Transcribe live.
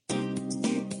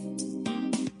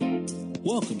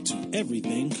Welcome to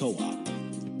Everything Co-op,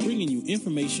 bringing you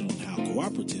information on how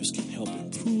cooperatives can help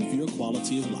improve your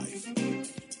quality of life.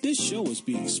 This show is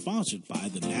being sponsored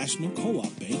by the National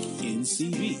Co-op Bank,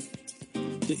 NCB.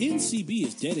 The NCB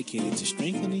is dedicated to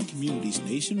strengthening communities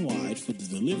nationwide for the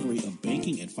delivery of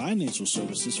banking and financial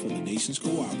services for the nation's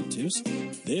cooperatives,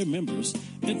 their members,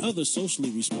 and other socially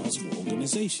responsible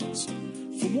organizations.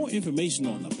 For more information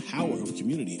on the power of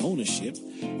community ownership,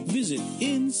 visit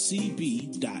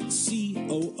ncb.coop.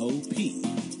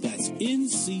 That's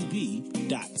ncb.coop.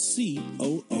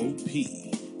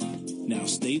 Now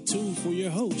stay tuned for your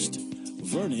host,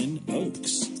 Vernon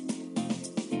Oakes.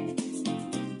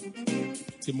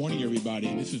 Good morning,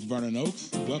 everybody. This is Vernon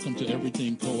Oakes. Welcome to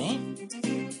Everything Co-op.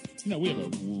 We have a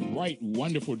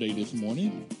wonderful day this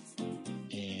morning.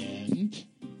 And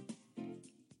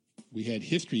we had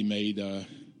history made a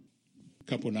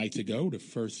couple nights ago, the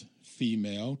first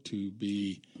female to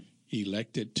be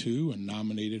elected to and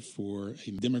nominated for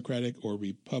a Democratic or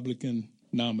Republican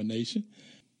nomination.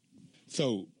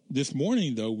 So this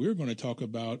morning, though, we're going to talk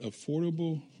about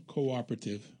affordable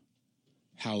cooperative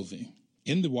housing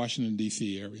in the Washington,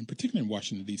 D.C. area, and particularly in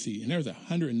Washington, D.C. And there's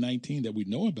 119 that we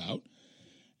know about.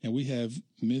 And we have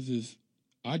Mrs.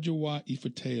 Adjoa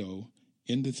Ifeatao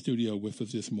in the studio with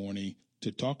us this morning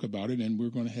to talk about it. And we're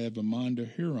going to have Amanda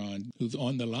Huron, who's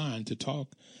on the line to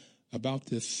talk about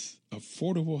this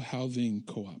affordable housing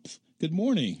co-ops. Good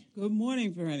morning. Good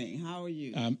morning, Vernon. How are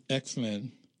you? I'm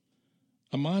excellent.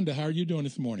 Amanda, how are you doing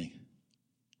this morning?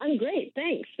 I'm great.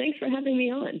 Thanks. Thanks for having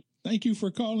me on. Thank you for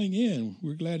calling in.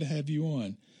 We're glad to have you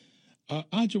on.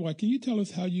 Adjoa, can you tell us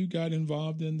how you got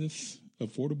involved in this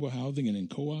affordable housing and in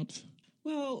co-ops?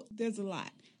 Well, there's a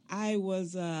lot. I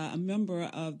was a member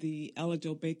of the Ella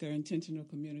Jo Baker Intentional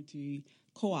Community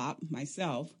Co-op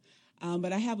myself,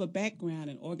 but I have a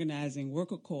background in organizing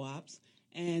worker co-ops,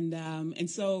 and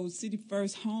so City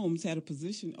First Homes had a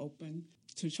position open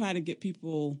to try to get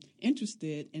people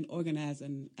interested in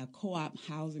organizing a co-op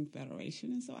housing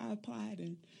federation. And so I applied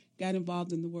and got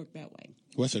involved in the work that way.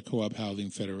 What's a co-op housing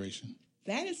federation?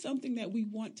 That is something that we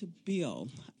want to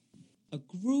build, a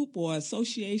group or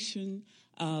association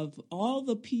of all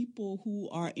the people who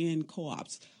are in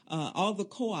co-ops. All the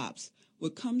co-ops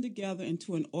would come together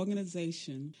into an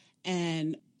organization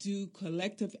and do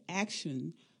collective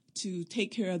action to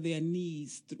take care of their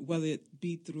needs, whether it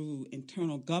be through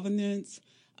internal governance,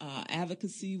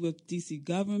 advocacy with D.C.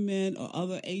 government or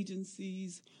other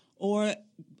agencies, or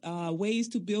ways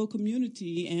to build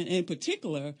community and, in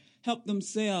particular, help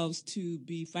themselves to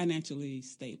be financially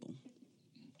stable.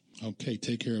 Okay,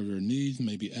 take care of their needs,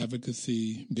 maybe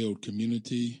advocacy, build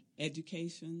community.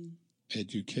 Education,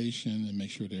 and make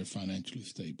sure they're financially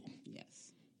stable.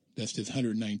 Yes. That's just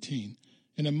 119.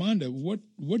 And Amanda, what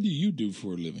do you do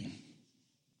for a living?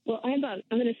 Well, I'm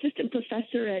an assistant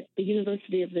professor at the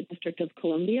University of the District of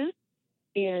Columbia,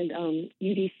 and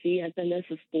UDC. I've been there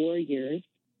for 4 years,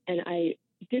 and I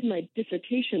did my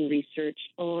dissertation research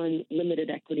on limited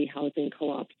equity housing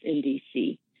co-ops in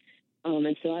D.C.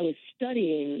 And so I was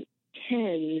studying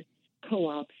 10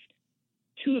 co-ops.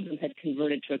 2 of them had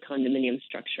converted to a condominium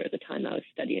structure at the time I was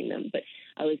studying them, but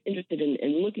I was interested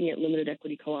in looking at limited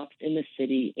equity co-ops in the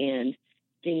city and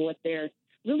seeing what their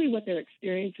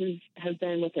experiences have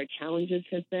been, what their challenges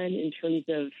have been in terms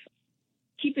of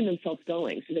keeping themselves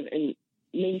going, sort of, and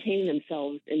maintaining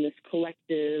themselves in this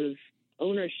collective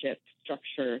ownership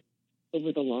structure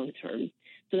over the long term.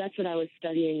 So that's what I was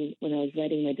studying when I was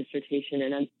writing my dissertation,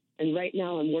 and right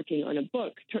now I'm working on a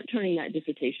book, turning that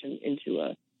dissertation into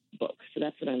a book. So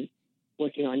that's what I'm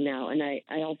working on now. And I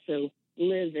also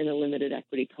live in a limited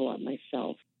equity co-op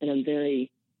myself, and I'm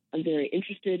very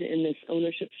interested in this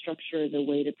ownership structure as a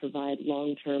way to provide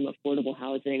long-term affordable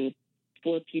housing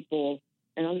for people.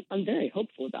 And I'm very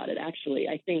hopeful about it, actually.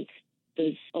 I think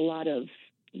there's a lot of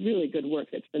really good work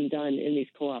that's been done in these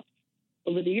co-ops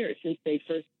over the years since they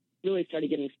first really started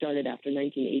getting started after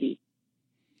 1980.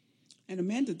 And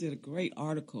Amanda did a great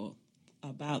article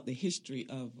about the history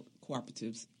of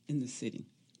cooperatives in the city.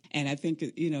 And I think,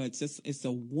 it's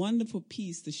a wonderful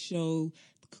piece to show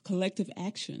collective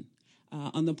action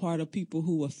on the part of people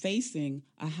who were facing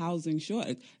a housing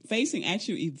shortage, facing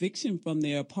actual eviction from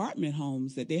their apartment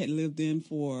homes that they had lived in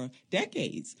for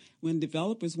decades when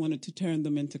developers wanted to turn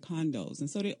them into condos. And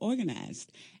so they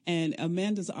organized. And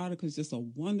Amanda's article is just a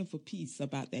wonderful piece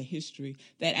about that history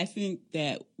that I think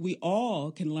that we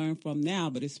all can learn from now,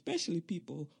 but especially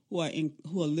people who are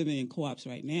living in co-ops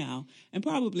right now and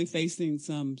probably facing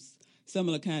some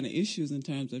similar kind of issues in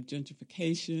terms of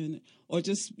gentrification or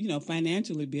just,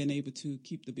 financially being able to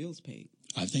keep the bills paid.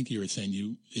 I think you were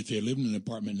saying if they're living in an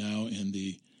apartment now and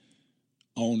the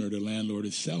owner, the landlord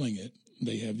is selling it,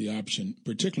 they have the option,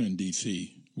 particularly in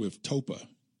D.C., with TOPA,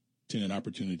 Tenant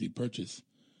Opportunity Purchase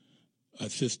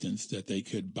Assistance, that they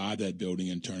could buy that building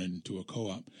and turn it into a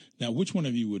co-op. Now, which one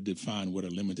of you would define what a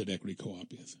limited equity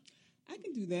co-op is? I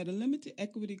can do that. A limited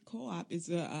equity co-op is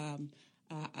a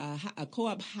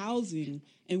co-op housing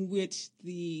in which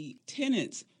the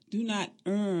tenants do not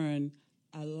earn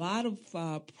a lot of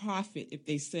profit if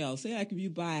they sell. Say, like if you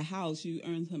buy a house, you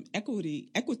earn some equity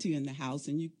in the house,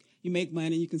 and you make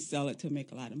money, you can sell it to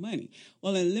make a lot of money.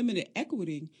 Well, in limited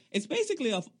equity, it's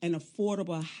basically an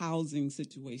affordable housing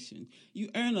situation. You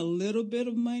earn a little bit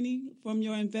of money from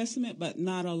your investment, but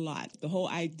not a lot. The whole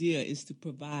idea is to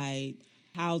provide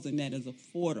housing that is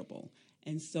affordable.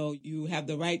 And so you have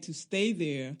the right to stay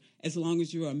there as long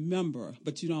as you're a member,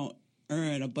 but you don't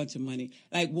earn a bunch of money.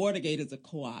 Like Watergate is a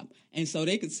co-op, and so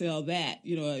they could sell that.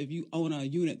 If you own a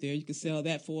unit there, you could sell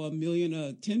that for $1 million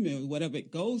or $10 million, whatever it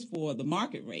goes for, the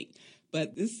market rate.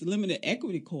 But this limited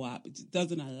equity co-op, it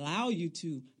doesn't allow you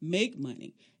to make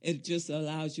money. It just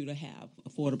allows you to have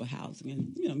affordable housing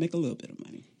and make a little bit of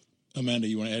money. Amanda,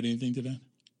 you want to add anything to that?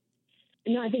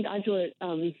 No, I think Angela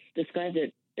described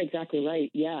it exactly right.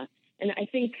 Yeah. And I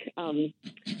think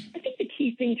the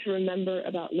key thing to remember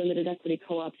about limited equity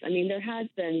co-ops, I mean, there has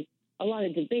been a lot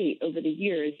of debate over the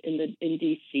years in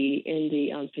D.C. in the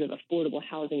sort of affordable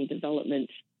housing development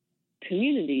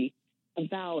community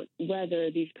about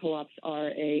whether these co-ops are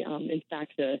in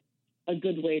fact a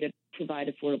good way to provide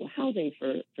affordable housing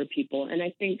for people. And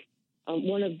I think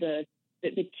one of the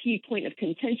key point of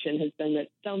contention has been that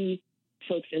some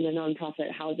folks in the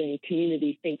nonprofit housing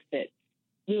community think that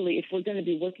really, if we're going to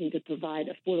be working to provide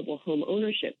affordable home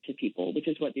ownership to people, which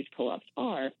is what these co-ops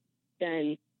are,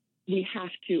 then we have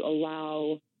to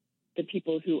allow the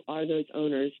people who are those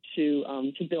owners to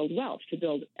build wealth, to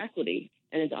build equity.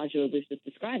 And as Ajua was just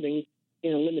describing,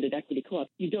 in a limited equity co-op,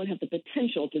 you don't have the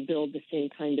potential to build the same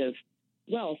kind of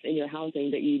wealth in your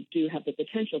housing that you do have the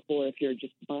potential for if you're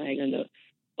just buying on the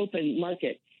open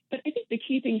market. But I think the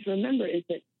key thing to remember is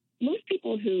that most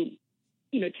people who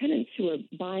tenants who are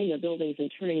buying their buildings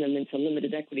and turning them into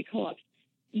limited equity co-ops,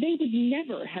 they would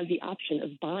never have the option of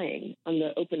buying on the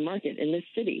open market in this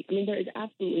city. I mean, there is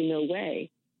absolutely no way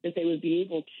that they would be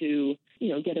able to,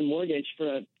 get a mortgage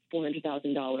for a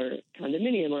 $400,000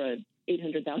 condominium or a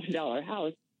 $800,000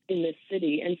 house in this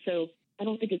city. And so I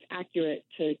don't think it's accurate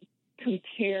to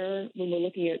compare, when we're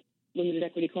looking at limited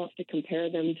equity co-ops, to compare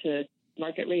them to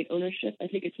market rate ownership. I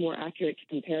think it's more accurate to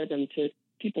compare them to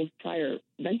people's prior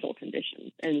rental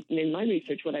conditions. And in my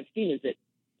research, what I've seen is that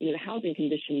the housing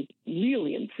conditions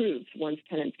really improve once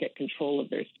tenants get control of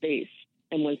their space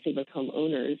and once they become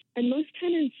owners. And most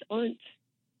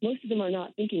of them are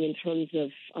not thinking in terms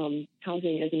of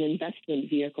housing as an investment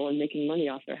vehicle and making money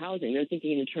off their housing. They're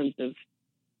thinking in terms of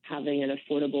having an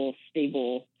affordable,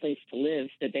 stable place to live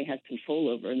that they have control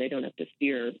over and they don't have to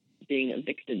fear being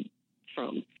evicted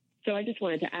from. So I just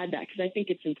wanted to add that because I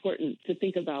think it's important to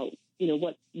think about,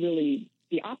 what really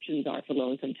the options are for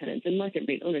low-income tenants. And market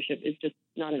rate ownership is just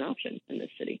not an option in this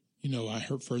city. I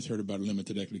first heard about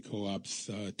limited equity co-ops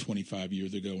 25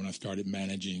 years ago when I started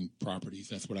managing properties.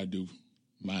 That's what I do.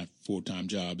 My full-time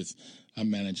job is I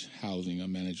manage housing. I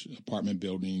manage apartment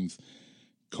buildings,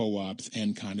 co-ops,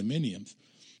 and condominiums.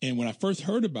 And when I first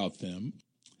heard about them,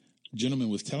 a gentleman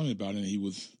was telling me about it, and he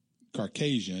was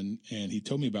Caucasian, and he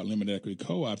told me about limited equity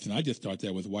co-ops, and I just thought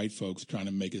that was white folks trying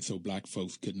to make it so black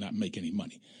folks could not make any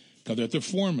money. Because there's a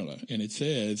formula, and it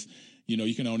says,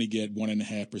 you can only get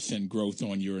 1.5% growth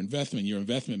on your investment. Your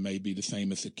investment may be the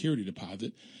same as security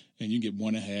deposit, and you get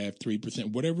 1.5%,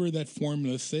 3%, whatever that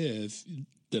formula says.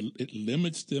 It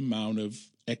limits the amount of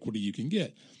equity you can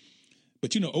get.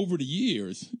 But, over the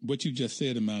years, what you just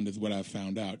said, Amanda, is what I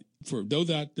found out. For those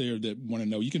out there that want to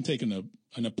know, you can take an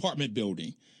apartment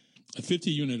building, a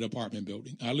 50-unit apartment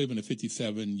building. I live in a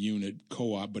 57-unit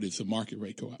co-op, but it's a market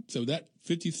rate co-op. So that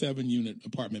 57-unit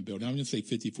apartment building, I'm going to say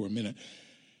 50 for a minute,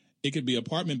 it could be an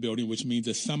apartment building, which means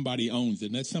that somebody owns it,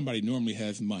 and that somebody normally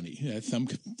has money, has some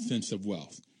sense of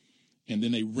wealth. And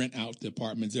then they rent out the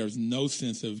apartments. There's no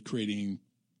sense of creating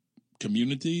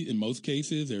community in most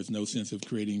cases. There's no sense of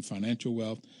creating financial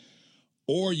wealth.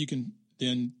 Or you can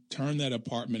then turn that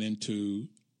apartment into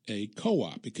a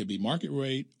co-op. It could be market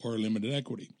rate or limited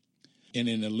equity. And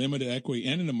in the limited equity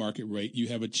and in the market rate, you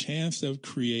have a chance of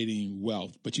creating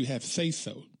wealth, but you have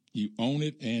say-so. You own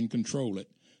it and control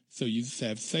it. So you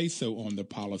have say-so on the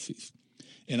policies.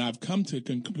 And I've come to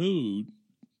conclude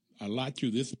a lot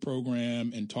through this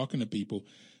program and talking to people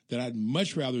that I'd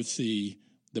much rather see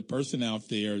the person out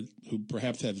there who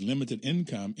perhaps has limited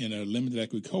income in a limited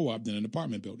equity co-op than an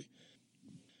apartment building.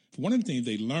 one of the things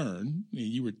they learn,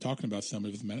 you were talking about some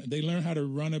of it, they learn how to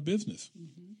run a business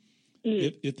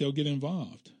if they'll get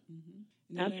involved.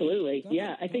 Absolutely.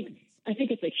 Yeah, I think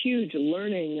it's a huge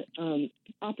learning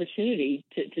opportunity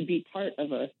to be part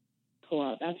of a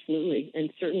co-op. Absolutely.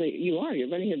 And certainly you're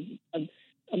running a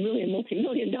really a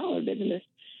multi-million-dollar business.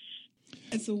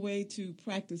 It's a way to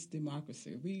practice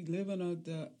democracy. We live in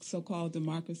a so-called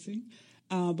democracy,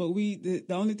 but the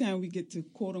only time we get to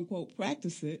quote-unquote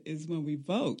practice it is when we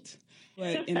vote.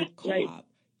 But in a co-op, Right.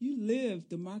 you live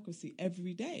democracy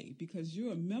every day because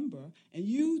you're a member and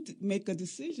you make a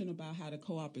decision about how the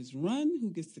co-op is run,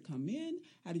 who gets to come in,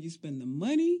 how do you spend the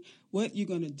money, what you're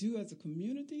going to do as a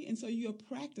community. And so you're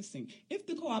practicing if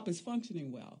the co-op is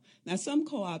functioning well. Now, some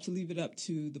co-ops leave it up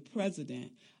to the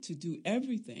president to do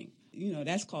everything. You know,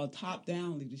 that's called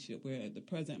top-down leadership where the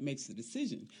president makes the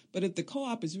decision. But if the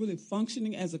co-op is really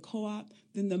functioning as a co-op,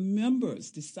 then the members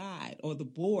decide, or the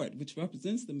board, which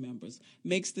represents the members,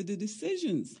 makes the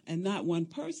decisions and not one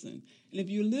person. And if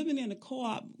you're living in a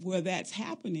co-op where that's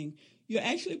happening, you're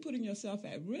actually putting yourself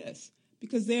at risk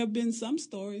because there have been some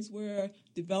stories where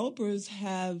developers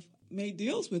have made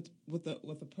deals with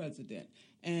the president,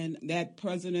 and that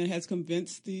president has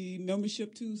convinced the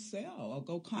membership to sell or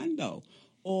go condo.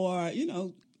 Or,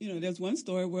 there's one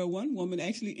story where one woman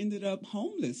actually ended up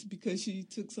homeless because she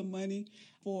took some money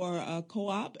for a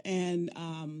co-op and,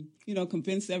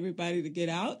 convinced everybody to get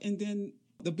out. And then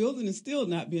the building is still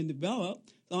not being developed.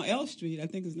 It's on L Street. I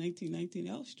think it's 1919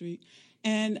 L Street.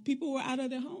 And people were out of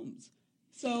their homes.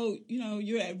 So,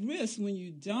 you're at risk when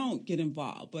you don't get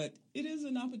involved. But it is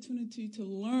an opportunity to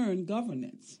learn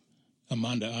governance.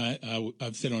 Amanda,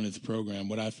 I've said on this program,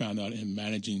 what I found out in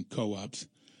managing co-ops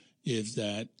is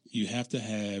that you have to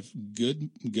have good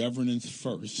governance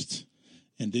first,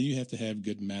 and then you have to have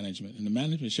good management. And the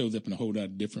management shows up in a whole lot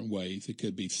of different ways. It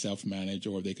could be self-managed,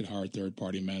 or they could hire a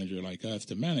third-party manager like us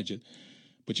to manage it.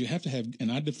 But you have to have,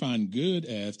 and I define good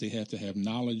as they have to have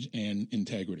knowledge and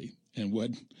integrity. And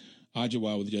what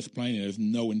Ajawa was just explaining, there's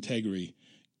no integrity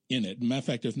in it. Matter of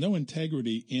fact, there's no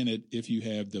integrity in it if you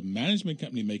have the management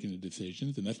company making the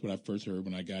decisions, and that's what I first heard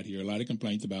when I got here. A lot of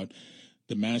complaints about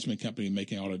the management company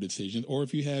making all the decisions, or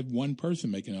if you have one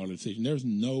person making all the decisions. There's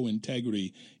no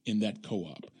integrity in that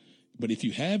co-op. But if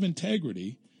you have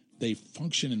integrity, they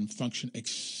function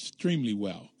extremely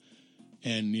well.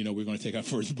 And, we're going to take our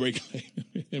first break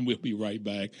and we'll be right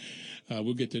back.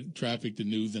 We'll get to traffic, the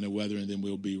news, and the weather, and then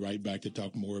we'll be right back to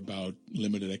talk more about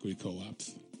limited equity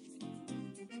co-ops.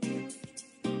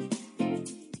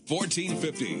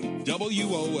 1450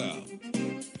 WOL.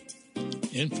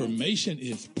 Information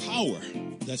is power.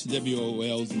 That's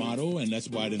WOL's motto, and that's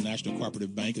why the National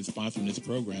Cooperative Bank is sponsoring this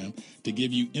program, to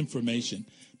give you information.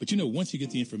 But, once you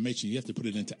get the information, you have to put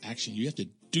it into action. You have to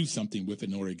do something with it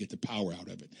in order to get the power out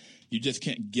of it. You just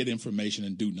can't get information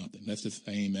and do nothing. That's the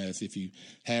same as if you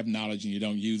have knowledge and you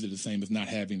don't use it, the same as not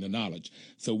having the knowledge.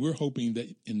 So we're hoping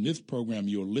that in this program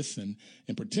you'll listen,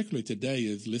 and particularly today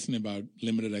is listening about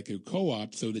limited equity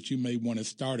co-op, so that you may want to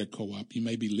start a co-op. You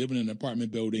may be living in an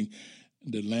apartment building.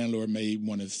 The landlord may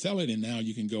want to sell it, and now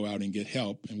you can go out and get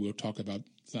help, and we'll talk about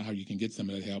how you can get some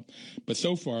of that help. But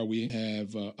so far, we have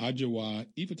Ajawa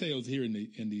Ifateo's here in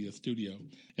the studio,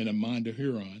 and Amanda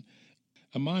Huron.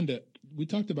 Amanda, we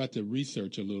talked about the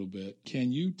research a little bit.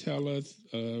 Can you tell us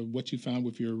what you found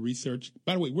with your research?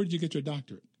 By the way, where did you get your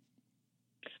doctorate?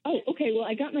 Oh, okay. Well,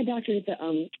 I got my doctorate at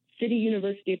the City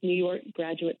University of New York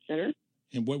Graduate Center.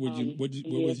 And what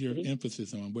was your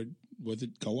emphasis on? Was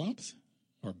it co-ops?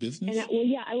 Or business? I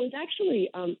was actually,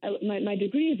 my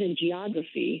degree is in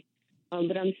geography,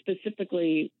 but I'm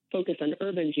specifically focused on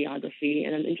urban geography,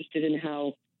 and I'm interested in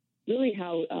how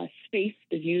space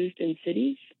is used in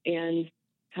cities and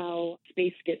how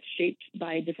space gets shaped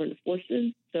by different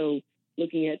forces. So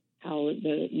looking at how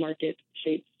the market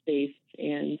shapes space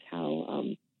and how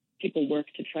people work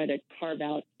to try to carve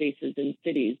out spaces in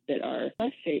cities that are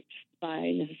less shaped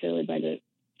necessarily by the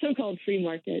so-called free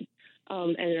market.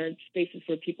 And are spaces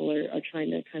where people are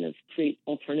trying to kind of create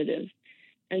alternatives.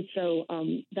 And so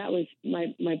that was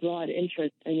my broad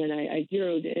interest. And then I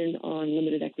zeroed in on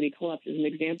limited equity co-ops as an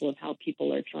example of how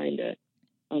people are trying to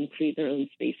create their own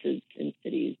spaces in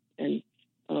cities and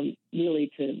really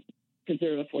to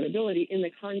preserve affordability in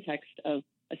the context of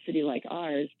a city like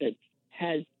ours that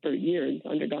has for years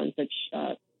undergone such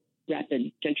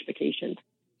rapid gentrification.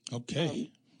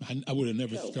 Okay. I would have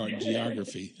never started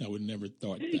geography. I would have never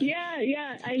thought that.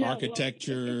 Yeah, I know.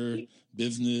 Architecture,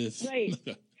 business. Right.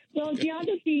 Well,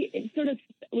 geography, it's sort of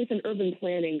with an urban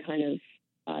planning kind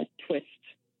of twist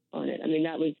on it. I mean,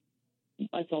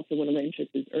 that's also one of my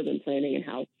interests is urban planning and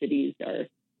how cities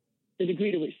the degree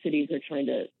to which cities are trying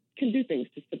to can do things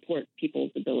to support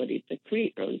people's ability to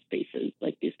create their own spaces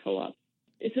like these co-ops.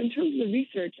 So in terms of the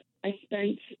research, I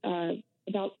spent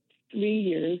about 3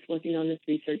 years working on this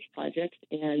research project,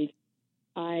 and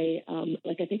I,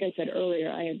 like I think I said earlier,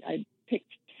 I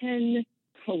picked 10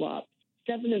 co-ops,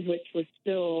 7 of which were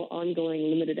still ongoing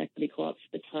limited equity co-ops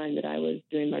at the time that I was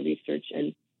doing my research,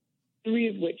 and 3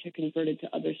 of which had converted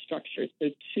to other structures. So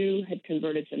 2 had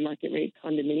converted to market rate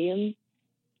condominium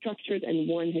structures, and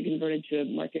 1 had converted to a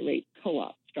market rate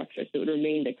co-op structure. So it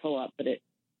remained a co-op, but it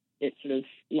sort of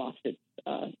lost its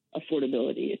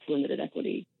affordability, its limited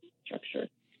equity structure.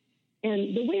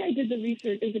 And the way I did the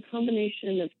research is a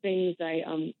combination of things.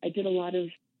 I did a lot of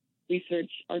research,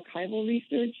 archival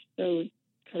research. So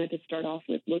kind of to start off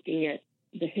with looking at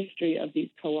the history of these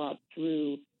co-ops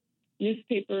through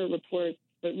newspaper reports,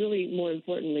 but really more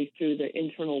importantly through the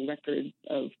internal records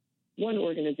of one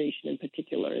organization in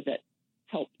particular that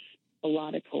helped a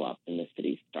lot of co-ops in the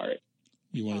city start.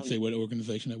 You want to say what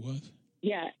organization it was?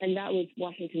 Yeah, and that was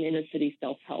Washington Inner City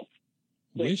Self-Help.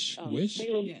 Wish? Yes,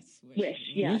 Wish,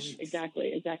 yeah, Wish.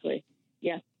 exactly.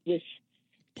 Yeah, Wish.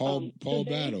 Paul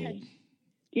Battle.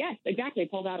 Yes, exactly,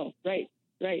 Paul Battle. Right.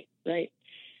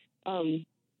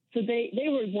 So they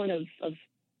were one of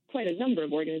quite a number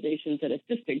of organizations that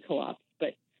assisted co-ops,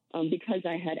 but because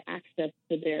I had access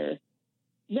to their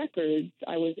records,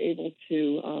 I was able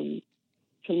to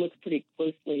look pretty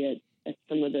closely at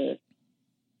some of the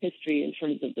history in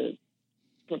terms of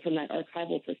from that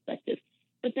archival perspective.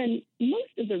 But then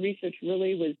most of the research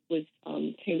really was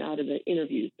came out of the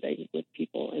interviews that I did with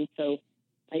people. And so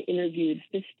I interviewed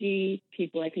 50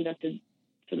 people. I conducted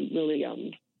sort of really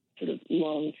sort of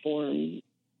long-form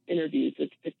interviews with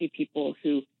 50 people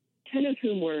 10 of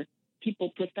whom were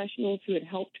people professionals who had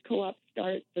helped co-ops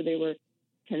start. So they were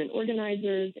tenant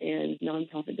organizers and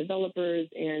nonprofit developers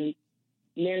and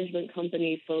management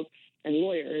company folks and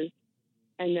lawyers.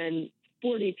 And then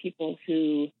 40 people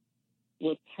who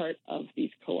were part of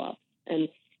these co-ops. And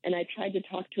I tried to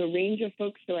talk to a range of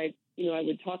folks. So I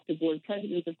would talk to board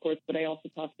presidents, of course, but I also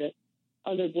talked to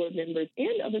other board members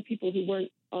and other people who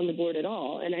weren't on the board at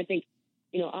all. And I think,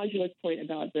 Ajula's point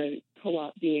about the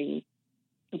co-op being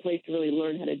a place to really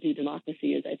learn how to do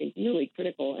democracy is, I think, really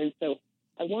critical. And so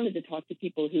I wanted to talk to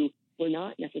people who were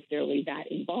not necessarily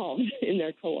that involved in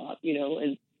their co-op,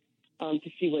 and to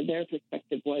see what their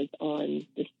perspective was on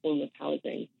this form of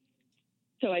housing.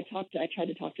 So I tried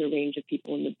to talk to a range of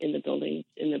people in the buildings,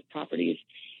 in the properties.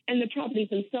 And the properties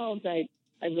themselves, I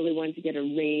really wanted to get a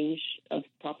range of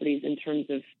properties in terms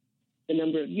of the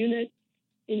number of units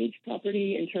in each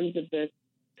property, in terms of the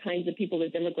kinds of people,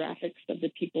 the demographics of the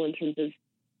people in terms of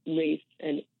race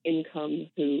and income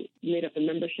who made up the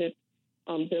membership,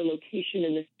 their location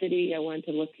in the city. I wanted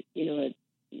to look, at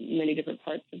many different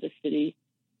parts of the city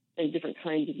and different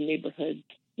kinds of neighborhoods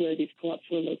where these co-ops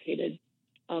were located.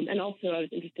 And also I was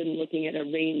interested in looking at a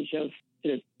range of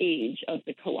sort of age of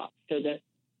the co-op. So the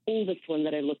oldest one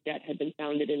that I looked at had been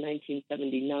founded in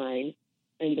 1979,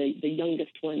 and the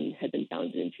youngest one had been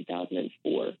founded in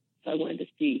 2004. So I wanted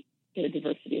to get a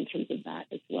diversity in terms of that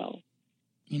as well.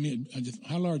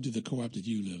 How large is the co-op that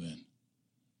you live in?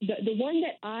 The one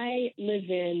that I live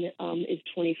in is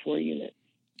 24 units.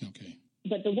 Okay.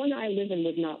 But the one I live in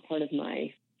was not part of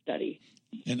my study.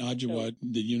 And Ajua,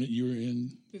 the unit you were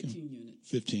in? 15 units.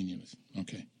 15 units.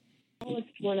 Okay. The smallest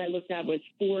one I looked at was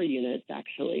 4 units,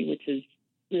 actually, which is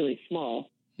really small.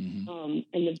 Mm-hmm.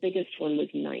 And the biggest one was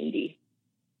 90.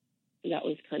 So that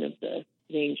was kind of the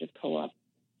range of co-op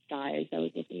size I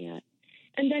was looking at.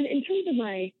 And then in terms of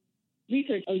my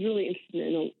research, I was really interested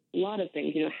in a lot of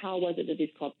things. How was it that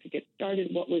these co-ops could get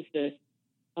started? What was the,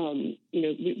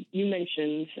 you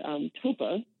mentioned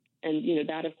TOPA. And,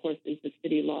 that, of course, is the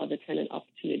city law, the Tenant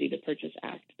Opportunity to Purchase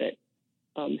Act that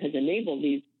has enabled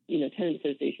these, tenant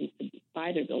associations to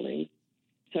buy their buildings.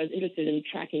 So I was interested in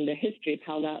tracking the history of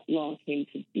how that law came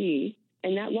to be.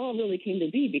 And that law really came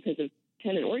to be because of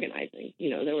tenant organizing.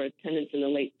 There were tenants in the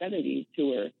late 70s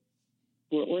who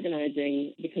were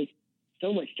organizing because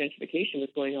so much gentrification was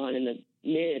going on in the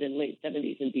mid and late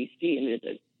 70s in D.C. I mean, it's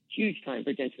a huge time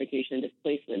for gentrification and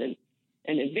displacement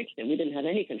and eviction. We didn't have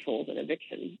any controls on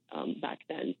eviction back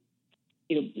then.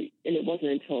 And it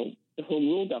wasn't until the Home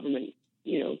Rule government,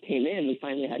 came in, we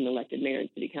finally had an elected mayor and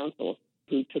city council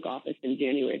who took office in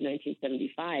January of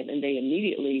 1975, and they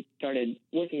immediately started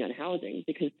working on housing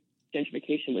because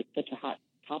gentrification was such a hot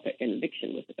topic and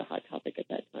eviction was such a hot topic at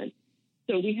that time.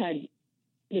 So we had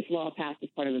this law passed as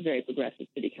part of a very progressive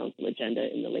city council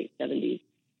agenda in the late 70s,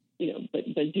 but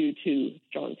due to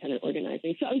strong tenant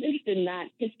organizing. So I was interested in that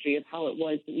history of how it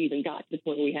was that we even got to the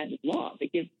point where we had this law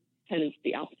that gives tenants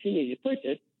the opportunity to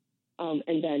purchase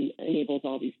and then enables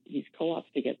all these co-ops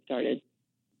to get started.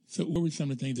 So what were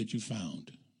some of the things that you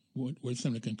found? What were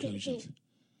some of the conclusions?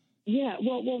 Yeah,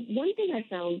 well, one thing I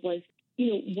found was,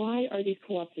 why are these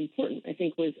co-ops important? I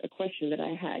think was a question that I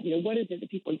had. What is it that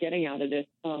people are getting out of this,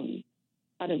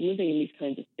 out of living in these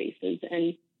kinds of spaces?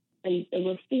 And there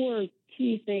were 4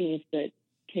 key things that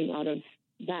came out of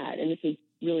that, and this is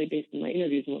really based on my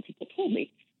interviews and what people told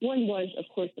me. One was, of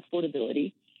course,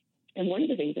 affordability. And one of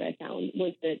the things that I found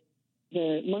was that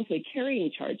the monthly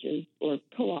carrying charges or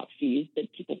co-op fees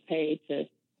that people pay to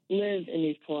live in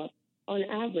these co-ops on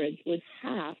average was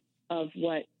half of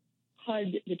what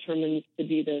HUD determines to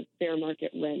be the fair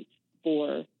market rent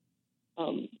for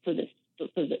this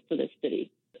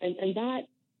city. And that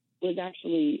was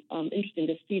actually interesting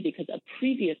to see, because a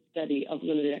previous study of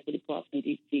limited equity co-ops in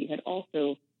D.C. had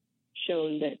also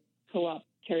shown that co-op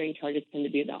carrying charges tend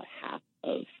to be about half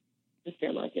of the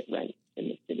fair market rent in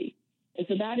the city. And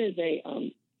so that is a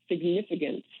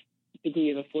significant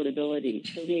degree of affordability.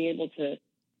 So being able to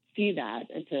see that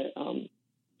and to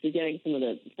getting some of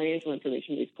the financial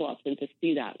information of these co-ops and to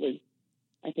see that was,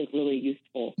 I think, really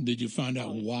useful. Did you find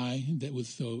out why that was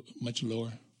so much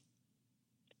lower?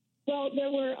 Well,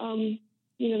 there were,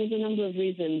 there's a number of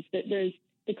reasons. That there's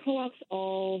the co-ops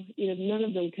all, none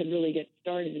of them could really get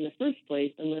started in the first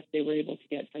place unless they were able to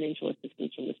get financial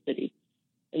assistance from the city.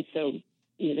 And so,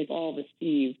 they've all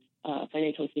received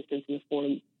financial assistance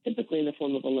typically in the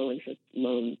form of a low-interest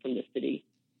loan from the city,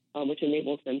 which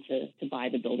enables them to buy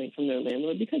the building from their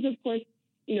landlord. Because, of course,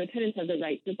 tenants have the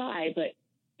right to buy, but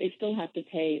they still have to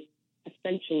pay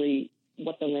essentially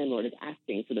what the landlord is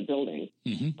asking for the building.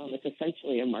 Mm-hmm. It's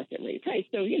essentially a market rate price.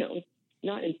 So, it's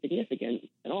not insignificant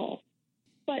at all.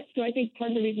 But so I think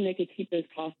part of the reason they could keep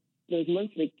those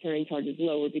monthly carrying charges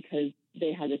lower because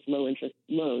they had this low-interest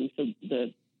loan. So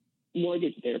the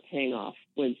mortgage they were paying off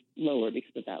was lower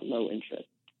because of that low interest.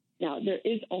 Now, there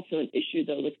is also an issue,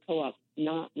 though, with co-ops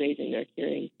not raising their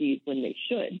carrying fees when they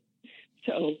should.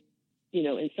 So,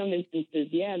 in some instances,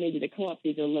 maybe the co-op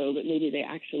fees are low, but maybe they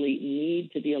actually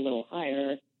need to be a little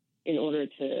higher in order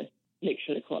to make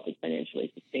sure the co-op is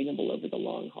financially sustainable over the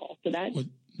long haul. So that's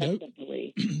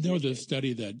definitely... There was a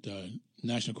study that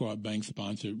National Co-op Bank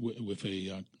sponsored with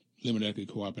a limited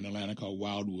equity co-op in Atlanta called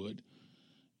Wildwood.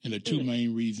 And the 2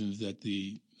 main reasons that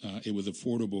it was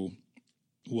affordable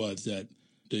was that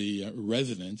the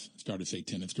residents,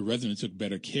 tenants, the residents took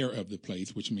better care of the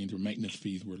place, which means their maintenance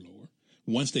fees were lower,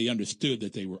 once they understood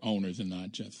that they were owners and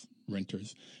not just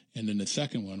renters. And then the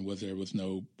second one was there was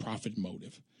no profit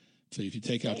motive. So if you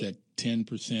take out that 10%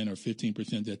 or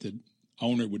 15% that the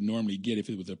owner would normally get if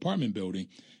it was an apartment building,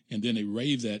 and then they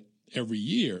raise that every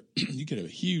year, you get a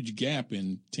huge gap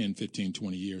in 10, 15,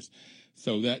 20 years.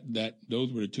 So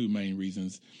those were the 2 main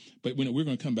reasons. But we're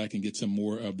going to come back and get some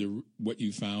more of what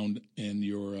you found in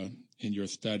your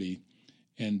study,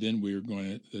 and then we're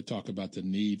going to talk about the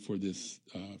need for this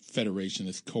federation,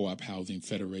 this co-op housing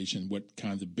federation, what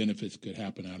kinds of benefits could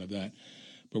happen out of that.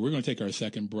 But we're going to take our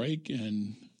second break,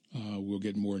 and we'll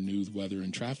get more news, weather,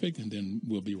 and traffic, and then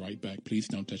we'll be right back. Please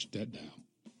don't touch that dial.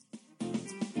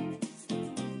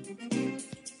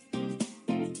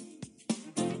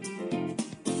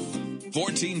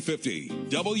 1450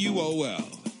 WOL.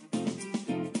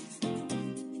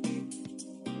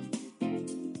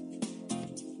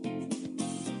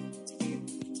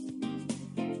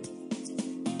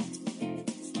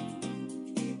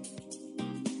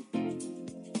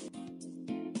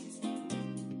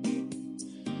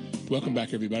 Welcome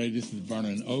back, everybody. This is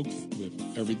Vernon Oakes with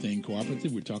Everything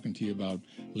Cooperative. We're talking to you about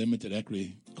limited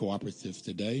equity cooperatives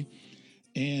today.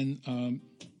 And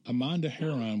Amanda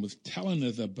Heron was telling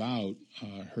us about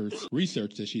her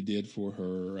research that she did for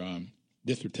her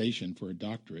dissertation for a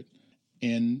doctorate.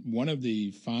 And one of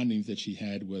the findings that she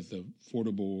had was the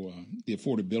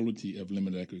affordability of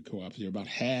limited equity co-ops. They're about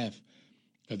half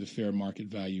of the fair market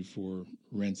value for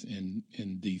rents in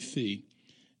D.C.,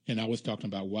 and I was talking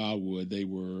about Wildwood. They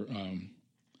were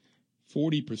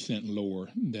 40% lower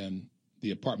than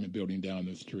the apartment building down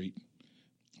the street.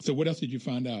 So what else did you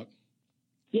find out?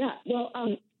 Yeah, well,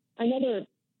 another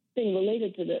thing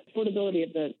related to the affordability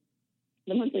of the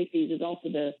monthly fees is also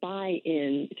the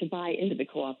buy-in. To buy into the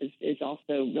co-op is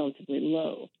also relatively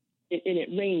low. And it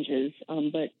ranges,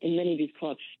 but in many of these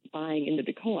co-ops, buying into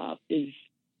the co-op is,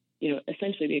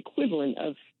 essentially the equivalent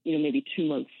of, maybe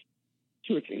 2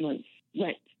 or 3 months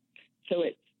rent. So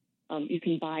it's you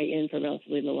can buy in for a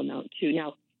relatively low amount too.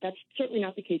 Now, that's certainly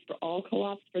not the case for all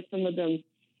co-ops. For some of them,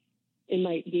 it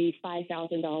might be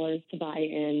 $5,000 to buy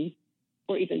in,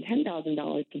 or even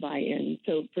 $10,000 to buy in.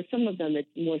 So for some of them, it's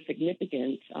more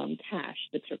significant cash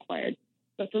that's required.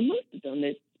 But for most of them,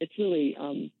 it's really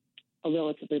a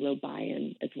relatively low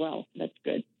buy-in as well. So that's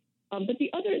good. But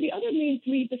the other main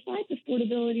three, besides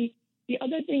affordability, the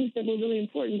other things that were really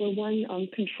important were, one,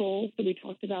 control. So we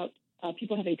talked about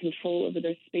people having control over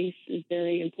their space is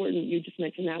very important. You just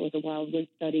mentioned that with the Wildwood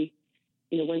study.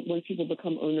 When people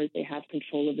become owners, they have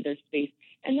control over their space.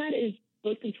 And that is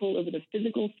both control over the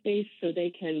physical space, so they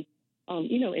can,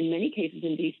 in many cases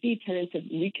in D.C., tenants have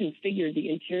reconfigured the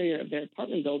interior of their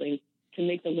apartment buildings to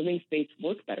make the living space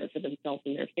work better for themselves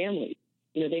and their families.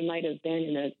 They might have been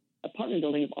in an apartment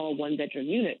building of all one-bedroom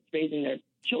units, raising their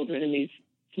children in these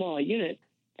small units,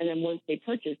 and then once they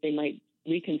purchase, they might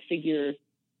reconfigure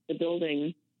the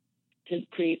building to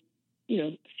create,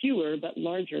 fewer but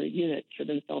larger units for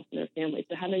themselves and their families.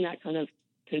 So having that kind of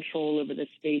control over the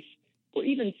space, or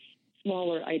even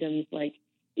smaller items like,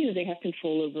 they have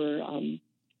control over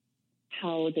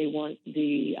how they want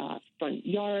the front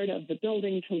yard of the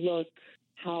building to look,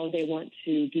 how they want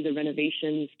to do the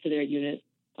renovations to their unit.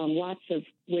 Lots of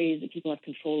ways that people have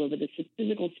control over the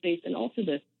physical space and also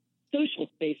the social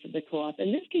space of the co-op.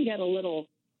 And this can get a little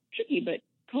tricky, but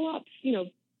co-ops,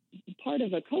 part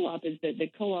of a co-op is that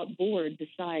the co-op board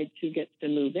decides who gets to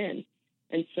move in.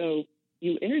 And so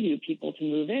you interview people to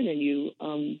move in, and you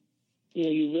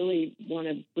really want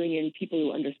to bring in people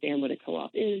who understand what a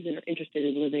co-op is and are interested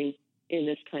in living in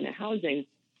this kind of housing.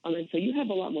 And so you have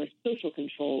a lot more social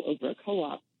control over a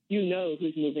co-op. You know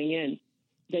who's moving in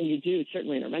than you do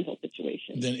certainly in a rental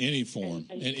situation. Than any form.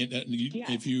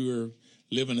 If you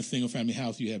live in a single-family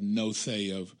house, you have no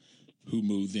say of who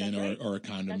moves in or a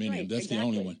condominium. That's exactly the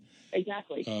only one.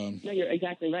 Exactly. No, you're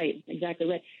exactly right. Exactly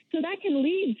right. So that can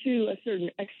lead to a certain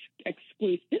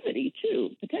exclusivity,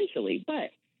 too, potentially.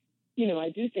 But, I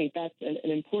do think that's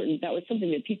that was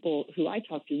something that people who I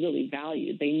talked to really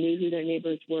valued. They knew who their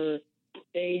neighbors were.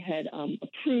 They had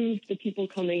approved the people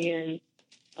coming in.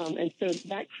 And so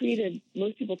that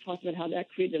most people talked about how that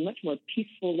created a much more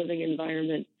peaceful living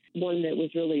environment, one that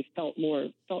was really felt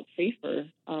safer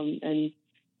and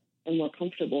more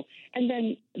comfortable. And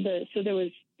then so there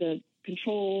was the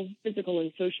control, physical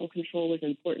and social control was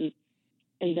important.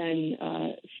 And then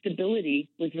stability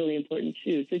was really important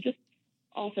too. So just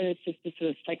often it's just the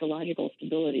sort of psychological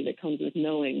stability that comes with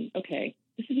knowing, okay,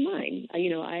 this is mine.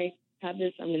 I have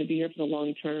this. I'm going to be here for the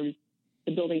long term.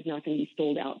 The building's not going to be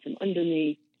sold out from under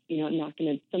me. I'm not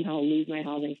going to somehow lose my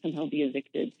housing, somehow be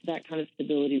evicted. So that kind of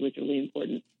stability was really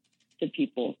important to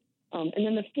people. And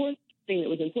then the fourth thing that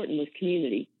was important was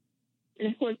community.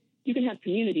 And of course, you can have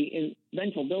community in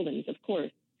rental buildings, of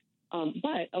course.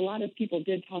 But a lot of people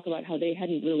did talk about how they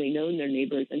hadn't really known their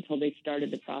neighbors until they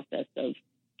started the process of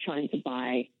trying to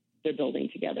buy their building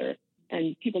together.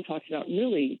 And people spoke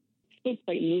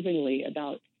quite movingly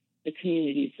about the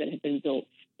communities that had been built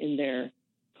in their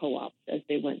co-ops as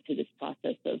they went through this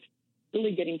process of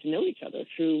really getting to know each other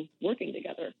through working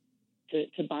together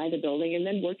to buy the building and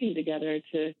then working together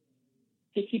to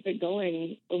keep it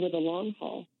going over the long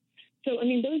haul. So,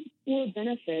 those four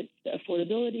benefits, the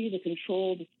affordability, the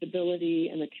control, the stability,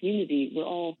 and the community were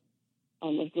all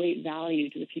of great value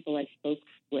to the people I spoke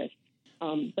with.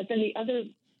 But then the other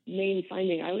main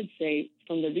finding, I would say,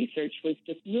 from the research was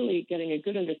just really getting a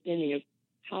good understanding of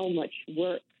how much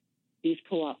work these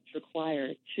co-ops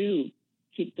require to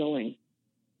keep going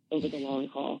over the long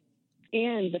haul.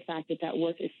 And the fact that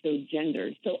work is so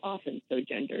gendered, so often so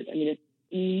gendered.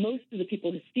 Most of the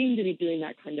people who seem to be doing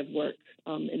that kind of work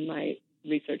in my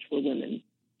research were women,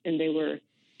 and they were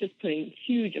just putting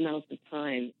huge amounts of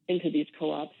time into these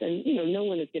co-ops. And, no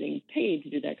one is getting paid to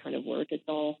do that kind of work. It's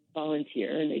all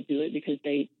volunteer, and they do it because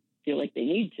they feel like they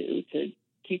need to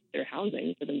keep their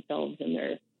housing for themselves and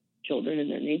their children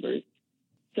and their neighbors.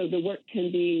 So the work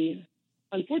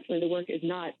unfortunately, the work is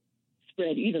not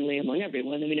spread evenly among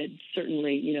everyone. It's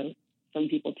certainly, some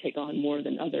people take on more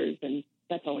than others, and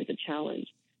that's always a challenge.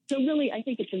 So really, I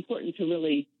think it's important to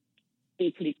really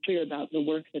be pretty clear about the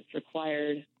work that's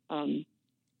required.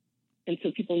 And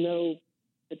so people know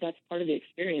that that's part of the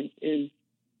experience is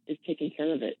taking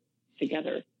care of it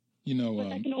together. But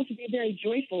that can also be a very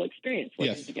joyful experience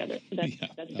working together. So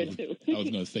that's good too. I was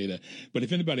going to say that. But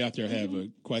if anybody out there have a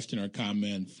question or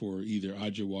comment for either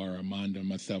Ajua or Armando or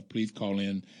myself, please call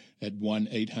in at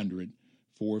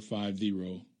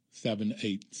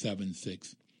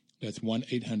 1-800-450-7876. That's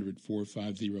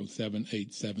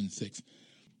 1-800-450-7876.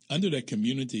 Under the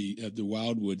community of the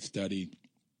Wildwood study,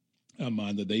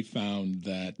 Armando, they found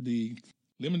that the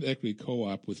limited equity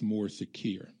co-op was more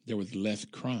secure. There was less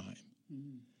crime.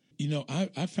 Mm.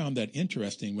 I found that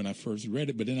interesting when I first read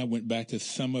it, but then I went back to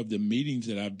some of the meetings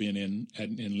that I've been in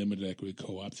limited equity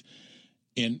co-ops.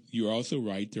 And you're also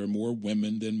right, there are more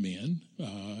women than men.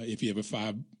 If you have a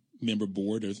member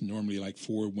board. There's normally like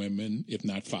 4 women, if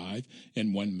not 5,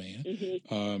 and 1 man.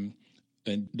 Mm-hmm.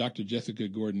 And Dr. Jessica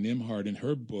Gordon Nembhard, in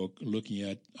her book, looking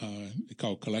at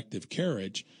called Collective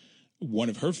Carriage, one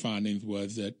of her findings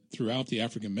was that throughout the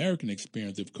African American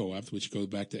experience of co-ops, which goes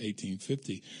back to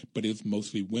 1850, but it's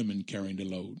mostly women carrying the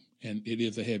load, and it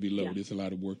is a heavy load. Yeah. There's a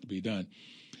lot of work to be done.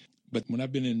 But when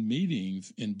I've been in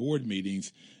meetings, in board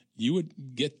meetings, you would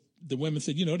get the women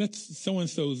said, that's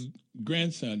so-and-so's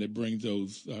grandson that brings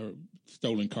those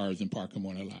stolen cars and park them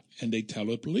on a lot. And they tell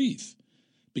the police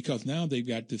because now they've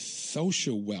got this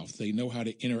social wealth. They know how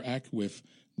to interact with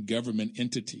government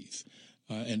entities.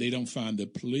 And they don't find the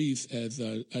police as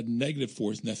a negative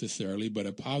force necessarily, but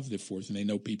a positive force, and they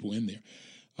know people in there.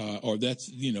 Or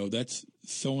that's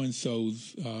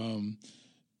so-and-so's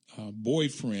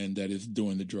boyfriend that is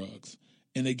doing the drugs.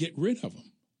 And they get rid of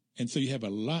them. And so you have a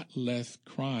lot less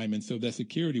crime. And so that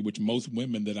security, which most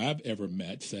women that I've ever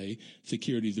met say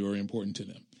security is very important to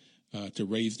them, to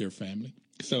raise their family.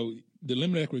 So the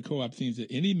limited equity co-op seems that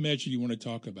any measure you want to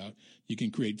talk about, you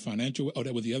can create financial. Oh,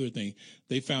 that was the other thing.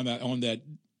 They found out on that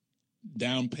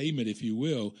down payment, if you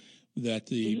will, that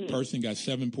the person got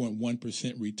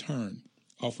 7.1% return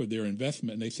off of their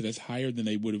investment. And they said that's higher than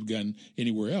they would have gotten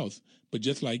anywhere else. But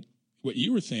just like what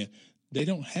you were saying, they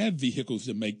don't have vehicles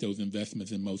to make those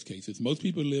investments in most cases. Most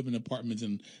people live in apartments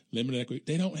and limited equity.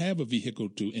 They don't have a vehicle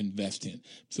to invest in.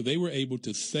 So they were able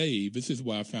to save. This is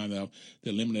why I found out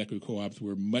that limited equity co-ops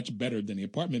were much better than the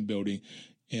apartment building.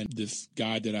 And this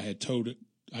guy that I had told,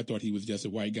 I thought he was just a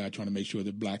white guy trying to make sure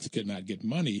that blacks could not get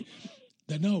money.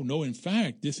 That no, in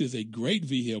fact, this is a great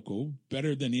vehicle,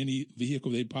 better than any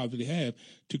vehicle they possibly have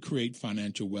to create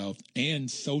financial wealth and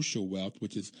social wealth,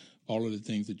 which is all of the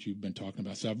things that you've been talking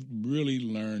about. So I've really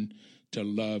learned to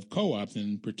love co-ops,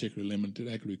 and particularly limited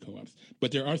equity co-ops.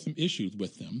 But there are some issues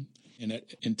with them, and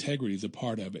that integrity is a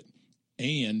part of it.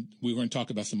 And we're going to talk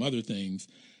about some other things.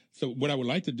 So what I would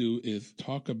like to do is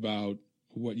talk about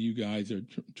what you guys are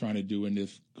trying to do in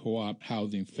this Co-op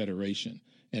Housing Federation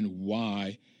and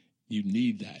why you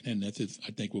need that. And that's just,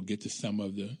 I think we'll get to some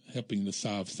of the helping to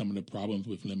solve some of the problems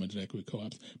with limited equity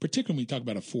co-ops, particularly when we talk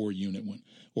about a 4-unit one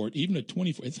or even a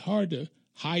 24. It's hard to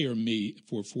hire me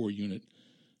for a 4-unit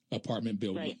apartment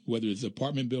building, right, whether it's an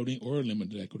apartment building or a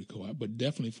limited equity co-op, but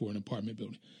definitely for an apartment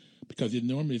building, because it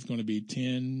normally is going to be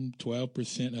 10,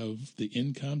 12% of the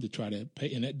income to try to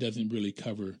pay. And that doesn't really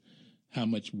cover how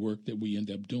much work that we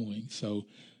end up doing. So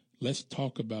let's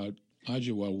talk about,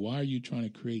 Ajawa, why are you trying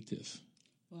to create this?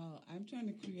 Well, I'm trying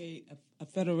to create a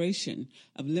federation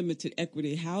of limited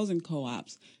equity housing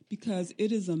co-ops because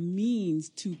it is a means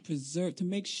to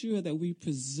make sure that we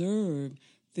preserve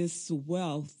this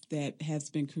wealth that has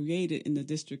been created in the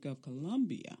District of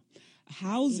Columbia.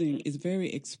 Housing is very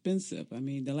expensive. I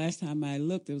mean, the last time I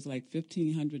looked, it was like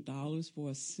 $1,500 for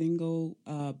a single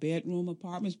bedroom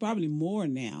apartment. It's probably more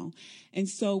now. And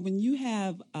so when you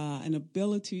have an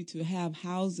ability to have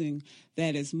housing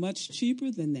that is much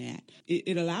cheaper than that,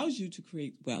 it allows you to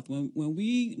create wealth. When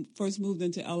we first moved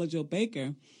into Ella Jo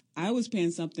Baker, I was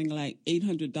paying something like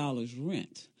 $800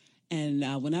 rent. And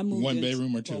when I moved one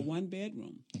bedroom or two? For one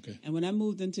bedroom. Okay. And when I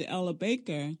moved into Ella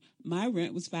Baker, my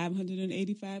rent was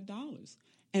 $585.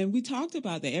 And we talked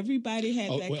about that. Everybody had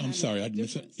that kind I'm sorry. of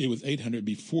difference. It was $800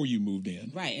 before you moved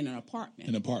in. Right, in an apartment.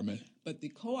 An apartment. But the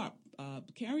co-op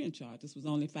carrying charges was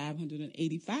only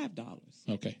 $585.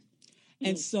 Okay.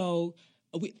 And so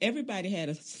everybody had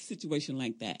a situation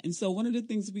like that. And so one of the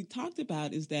things we talked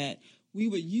about is that we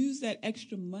would use that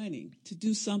extra money to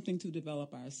do something to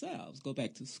develop ourselves, go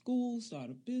back to school, start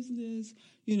a business,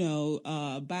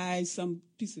 buy some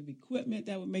piece of equipment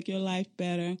that would make your life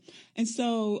better. And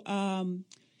so,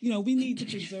 we need to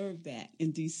preserve that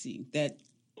in D.C., that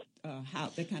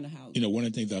kind of housing. One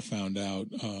of the things I found out,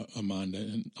 Amanda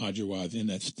and Ajawa, in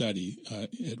that study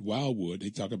at Wildwood,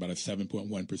 they talk about a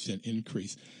 7.1%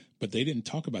 increase. But they didn't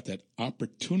talk about that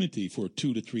opportunity for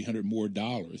 $200 to $300 more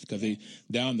dollars, because they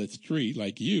down the street,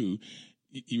 like you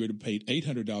would have paid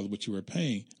 $800 what you were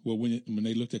paying. Well, when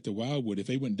they looked at the Wildwood, if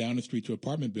they went down the street to an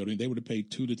apartment building, they would have paid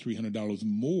 $200 to $300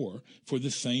 more for the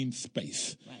same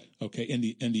space. Right. Okay,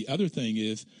 and the other thing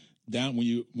is, down when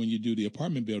you do the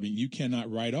apartment building, you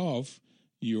cannot write off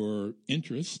your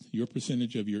interest, your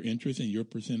percentage of your interest, and your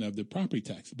percent of the property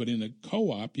tax. But in a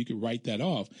co-op, you could write that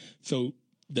off. So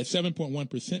that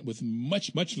 7.1% was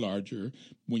much, much larger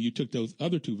when you took those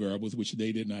other two variables, which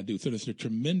they did not do. So there's a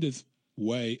tremendous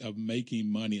way of making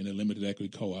money in a limited equity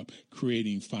co-op,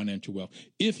 creating financial wealth.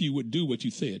 If you would do what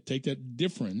you said, take that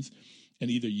difference and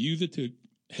either use it to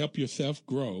help yourself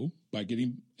grow by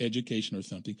getting education or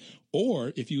something,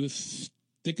 or if you would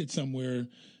stick it somewhere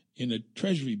in a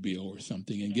treasury bill or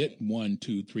something and get 1%,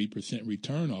 2%, 3%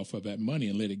 return off of that money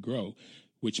and let it grow,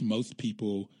 which most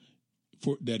people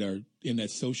that are in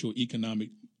that social economic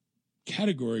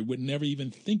category would never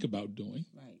even think about doing,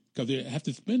 Right. Because they have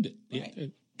to spend it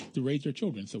Right. to raise their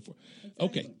children and so forth. Exactly.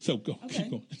 Okay, so keep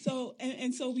going. So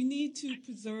and so we need to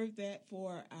preserve that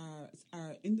for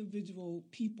our individual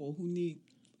people who need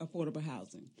affordable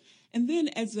housing, and then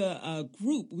as a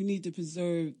group, we need to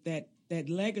preserve that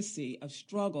legacy of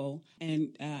struggle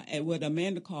and what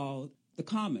Amanda called the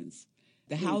commons,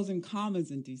 the housing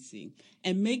commons in D.C.,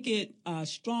 and make it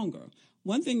stronger.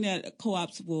 One thing that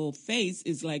co-ops will face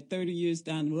is like 30 years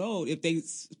down the road,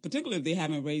 particularly if they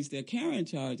haven't raised their carrying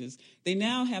charges, they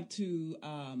now have to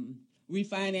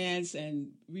refinance and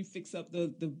refix up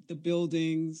the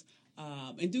buildings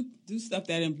and do stuff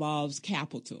that involves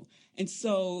capital. And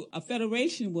so a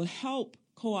federation will help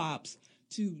co-ops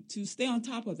to stay on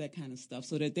top of that kind of stuff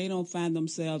so that they don't find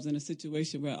themselves in a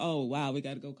situation where, oh, wow, we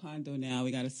got to go condo now,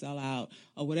 we got to sell out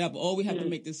or whatever, or we have to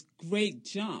make this great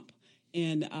jump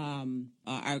in our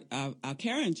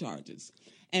carrying charges.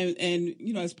 And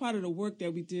as part of the work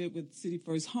that we did with City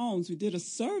First Homes, we did a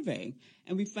survey,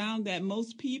 and we found that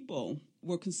most people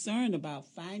were concerned about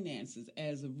finances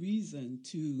as a reason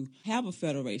to have a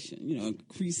federation,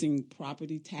 increasing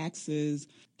property taxes,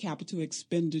 capital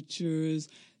expenditures.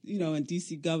 In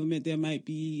D.C. government, there might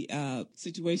be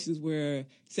situations where,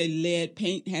 say, lead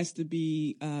paint has to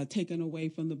be taken away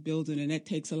from the building, and that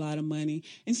takes a lot of money.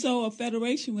 And so a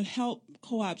federation would help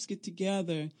co-ops get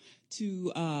together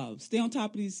to stay on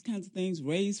top of these kinds of things,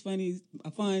 raise funds,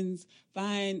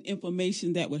 find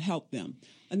information that would help them.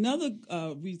 Another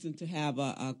reason to have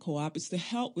a co-op is to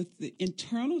help with the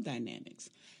internal dynamics.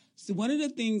 So one of the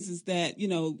things is that,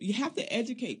 you have to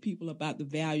educate people about the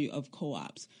value of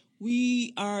co-ops.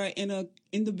 We are in an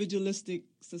individualistic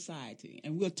society,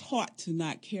 and we're taught to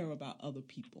not care about other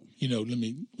people.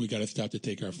 We got to stop to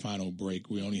take our final break.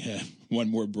 We only have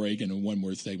one more break and then one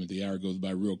more segment. The hour goes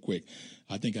by real quick.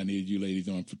 I think I needed you ladies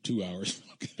on for 2 hours.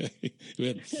 Okay, we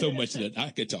have so much that I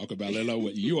could talk about, let alone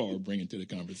what you all are bringing to the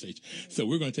conversation. So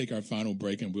we're going to take our final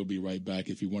break, and we'll be right back.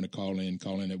 If you want to call in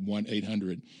at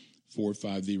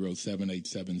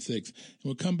 1-800-450-7876. And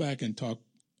we'll come back and talk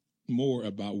more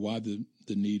about why the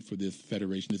need for this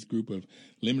federation, this group of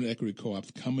limited equity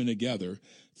co-ops coming together.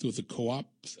 So it's a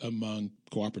co-ops among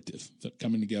cooperatives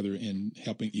coming together and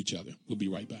helping each other. We'll be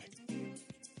right back.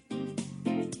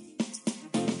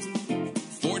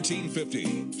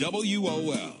 1450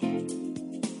 WOL.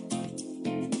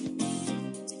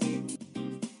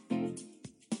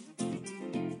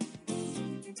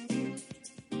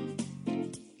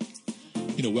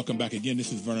 Welcome back again.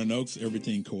 This is Vernon Oakes,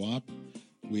 Everything Co-op.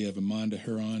 We have Amanda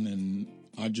Huron and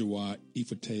Adjoa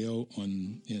Ifateo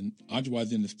and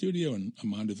Adjoa's in the studio, and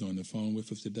Amanda's on the phone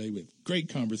with us today with great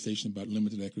conversation about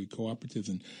limited equity cooperatives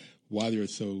and why they're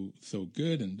so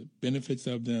good and the benefits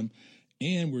of them.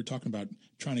 And we're talking about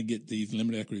trying to get these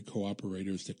limited equity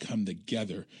cooperators to come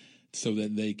together so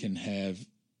that they can have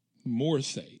more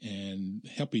say and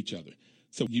help each other.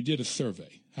 So you did a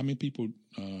survey. How many people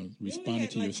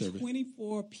responded to your survey?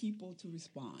 24 people to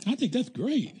respond. I think that's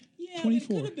great. Yeah, 24. but it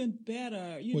could have been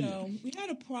better. We had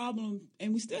a problem,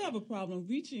 and we still have a problem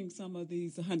reaching some of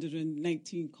these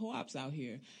 119 co-ops out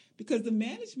here because the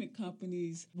management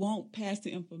companies won't pass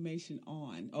the information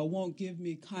on or won't give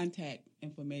me contact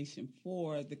information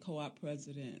for the co-op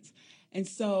presidents. And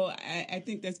so I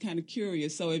think that's kind of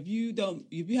curious. So if you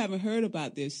haven't heard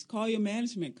about this, call your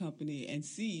management company and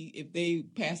see if they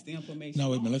pass the information.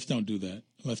 No, wait a minute. Let's don't do that.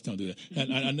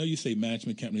 And I know you say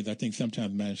management companies. I think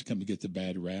sometimes management company gets a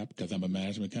bad rap because I'm a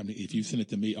management company. If you send it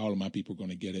to me, all of my people are going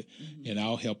to get it, and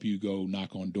I'll help you go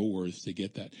knock on doors to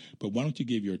get that. But why don't you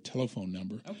give your telephone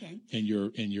number and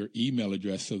your email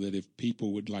address so that if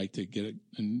people would like to get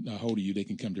a hold of you, they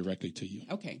can come directly to you.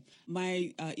 Okay.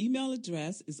 My email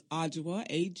address is Adjoa,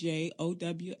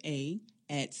 AJOWA,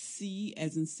 at C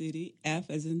as in city, F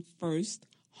as in first,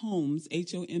 homes,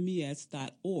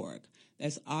 HOMES.org.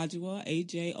 That's Adjoa,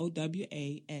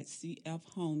 AJOWA, at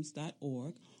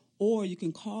CFhomes.org. Or you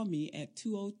can call me at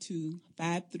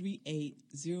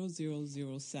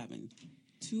 202-538-0007.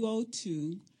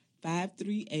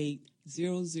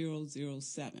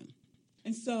 202-538-0007.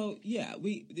 And so,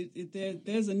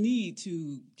 there's a need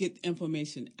to get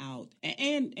information out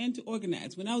and to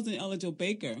organize. When I was in Ella Jo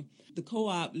Baker, the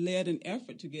co-op led an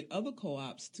effort to get other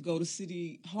co-ops to go to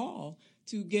City Hall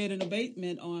to get an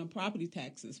abatement on property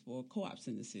taxes for co-ops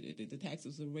in the city. The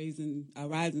taxes were rising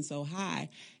so high,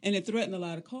 and it threatened a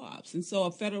lot of co-ops. And so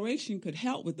a federation could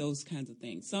help with those kinds of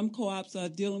things. Some co-ops are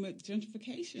dealing with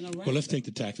gentrification around. Well, let's take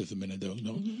the taxes a minute, though.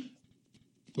 No.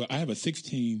 Well, I have a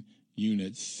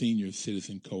 16-unit senior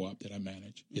citizen co-op that I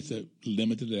manage. Mm-hmm. It's a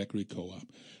limited equity co-op.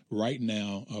 Right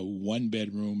now, a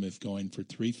 1-bedroom is going for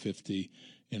 $350,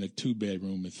 and a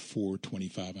 2-bedroom is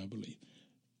 $425, I believe.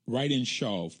 Right in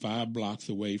Shaw, 5 blocks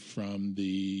away from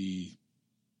the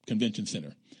convention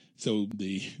center. So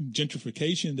the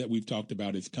gentrification that we've talked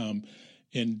about has come,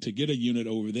 and to get a unit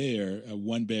over there, a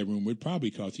 1-bedroom would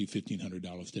probably cost you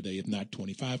 $1,500 today, if not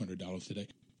 $2,500 today.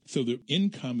 So the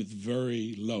income is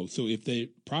very low. So if the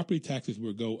property taxes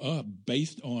were to go up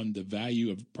based on the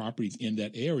value of properties in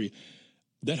that area,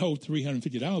 that whole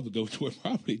 $350 would go toward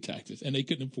property taxes, and they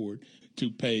couldn't afford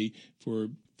to pay for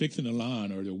fixing the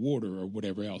lawn or the water or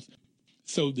whatever else.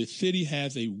 So the city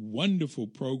has a wonderful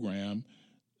program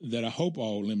that I hope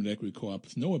all limited equity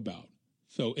co-ops know about.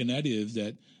 So, and that is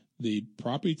that the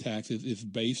property taxes is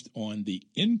based on the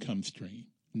income stream,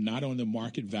 not on the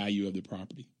market value of the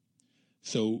property.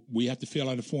 So we have to fill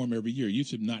out a form every year. It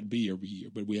used to not be every year,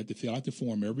 but we have to fill out the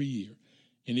form every year.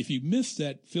 And if you miss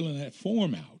that, filling that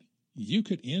form out, you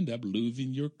could end up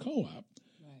losing your co-op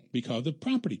because of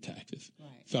property taxes. Right.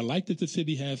 So I like that the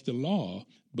city has the law,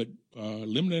 but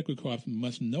limited equity co-ops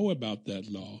must know about that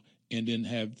law and then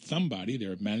have somebody,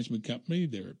 their management company,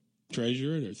 their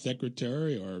treasurer, their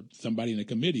secretary, or somebody in a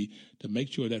committee to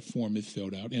make sure that form is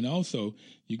filled out. And also,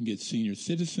 you can get senior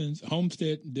citizens,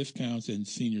 homestead discounts, and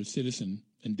senior citizen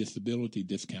and disability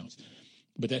discounts.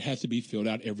 But that has to be filled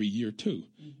out every year, too.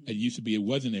 Mm-hmm. It used to be it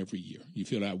wasn't every year. You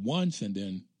fill out once, and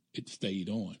then it stayed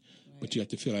on. Right. But you have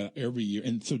to fill out every year.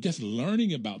 And so just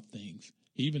learning about things,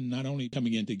 even not only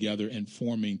coming in together and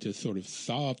forming to sort of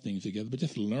solve things together, but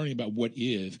just learning about what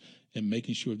is and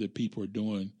making sure that people are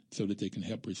doing so that they can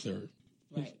help preserve.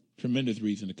 Right. Tremendous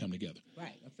reason to come together.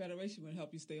 Right. A federation would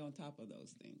help you stay on top of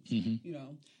those things, mm-hmm. you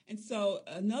know. And so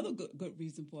another good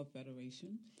reason for a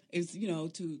federation is, you know,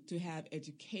 to have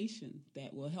education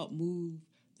that will help move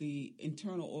the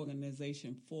internal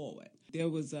organization forward. There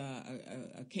was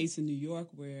a case in New York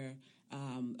where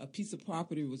a piece of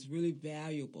property was really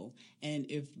valuable, and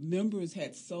if members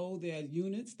had sold their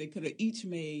units, they could have each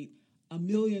made $1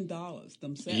 million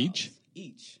themselves.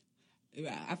 Each.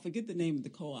 I forget the name of the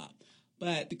co-op.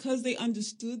 But because they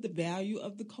understood the value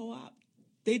of the co-op,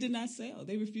 they did not sell.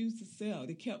 They refused to sell.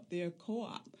 They kept their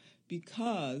co-op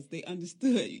because they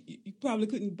understood you probably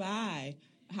couldn't buy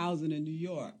housing in New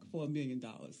York for $1 million.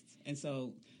 And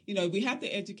so, you know, we have to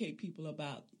educate people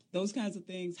about those kinds of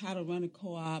things, how to run a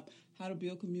co-op, how to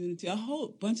build community, a whole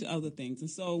bunch of other things. And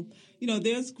so, you know,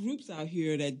 there's groups out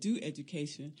here that do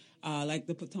education, like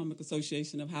the Potomac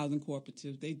Association of Housing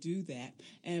Cooperatives. They do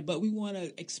that. But we want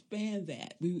to expand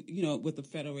that. We, you know, with the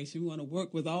Federation, we want to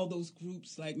work with all those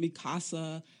groups like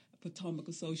MICASA, Potomac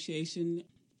Association.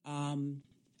 And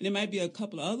there might be a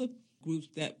couple of other groups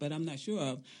but I'm not sure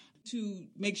of, to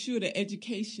make sure that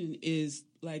education is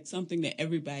like something that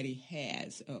everybody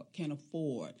has, can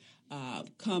afford.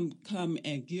 Come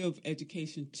and give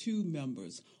education to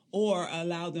members, or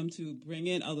allow them to bring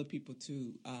in other people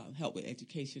to help with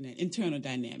education and internal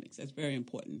dynamics. That's very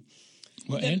important.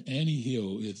 Well, Annie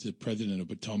Hill is the president of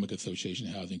Potomac Association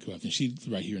of Housing Co-ops, and she's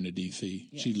right here in the D.C.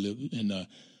 Yes. She lives in the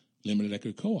limited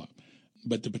equity co-op.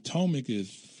 But the Potomac is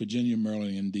Virginia,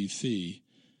 Maryland, and D.C.,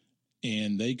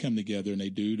 and they come together and they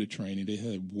do the training. They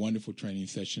had a wonderful training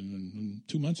session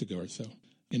 2 months ago or so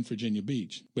in Virginia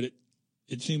Beach. But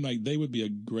it seemed like they would be a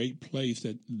great place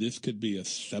that this could be a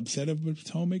subset of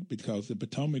Potomac, because the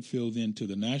Potomac fills into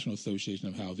the National Association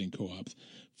of Housing Co-ops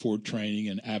for training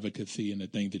and advocacy and the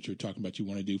things that you're talking about you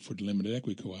want to do for the limited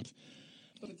equity co-ops.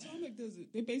 But Potomac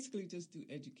they basically just do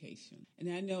education.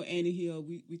 And I know Annie Hill,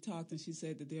 we talked, and she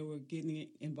said that they were getting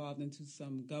involved into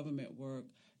some government work,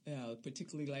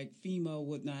 particularly like FEMA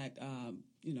would not,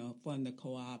 fund the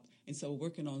co-op. And so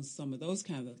working on some of those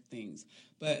kinds of things.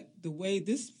 But the way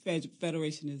this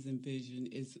federation is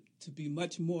envisioned is to be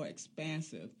much more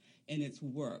expansive in its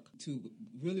work, to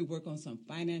really work on some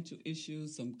financial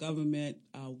issues, some government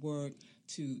work,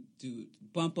 to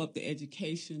bump up the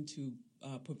education, to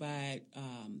provide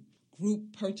group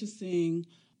purchasing,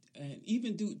 and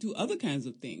even do other kinds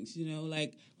of things. You know,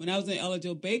 like when I was in Ella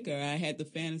Jo Baker, I had the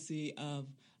fantasy of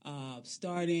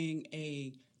starting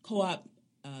a co-op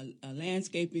a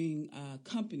landscaping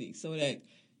company, so that,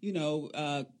 you know,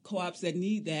 co-ops that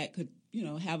need that could, you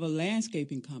know, have a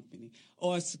landscaping company,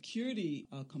 or a security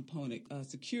component, a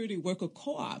security worker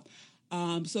co-op.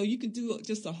 So you can do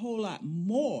just a whole lot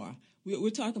more. We're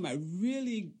talking about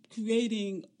really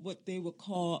creating what they would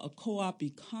call a co-op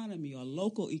economy or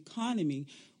local economy,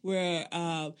 where,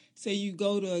 say, you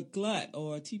go to a Glut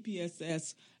or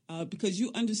TPSS, because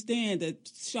you understand that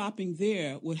shopping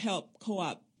there would help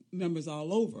co-op members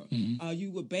all over.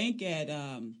 You would bank at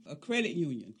a credit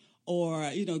union, or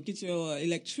get your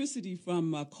electricity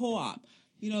from a co-op.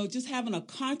 Just having a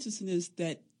consciousness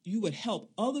that you would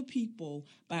help other people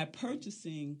by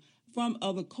purchasing from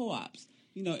other co-ops,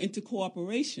 into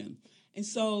cooperation. And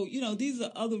so, these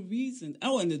are other reasons.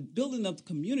 Oh, and the building of the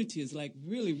community is like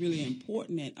really, really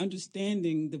important, and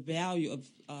understanding the value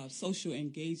of social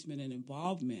engagement and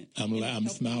involvement. I'm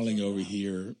smiling over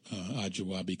here,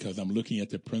 Ajua, because I'm looking at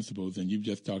the principles, and you've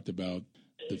just talked about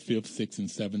the 5th, 6th, and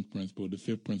 7th principle. The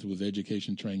 5th principle is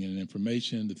education, training, and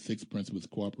information. The 6th principle is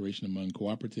cooperation among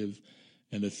cooperatives.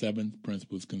 And the 7th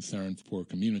principle is concern for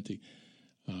community.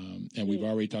 And we've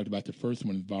already talked about the first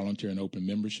one, voluntary and open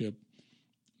membership.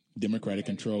 Democratic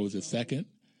control is the second.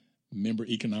 Member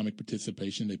economic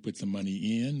participation, they put some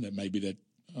money in. That maybe that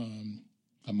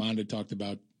Amanda talked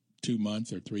about 2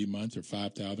 months or 3 months or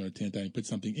 5,000 or 10,000, put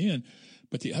something in.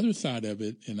 But the other side of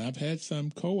it, and I've had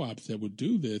some co-ops that would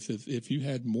do this, is if you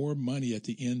had more money at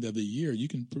the end of the year, you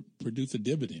can produce a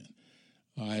dividend.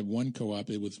 I had one co-op,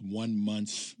 it was 1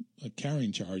 month's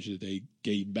carrying charge that they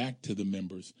gave back to the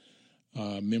members.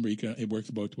 Remember, it works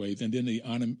both ways. And then the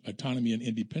autonomy and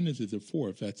independence is the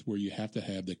 4th. That's where you have to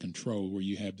have the control, where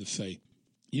you have the say.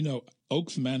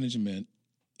 Oaks Management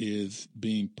is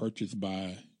being purchased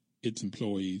by its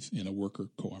employees in a worker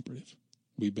cooperative.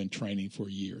 We've been training for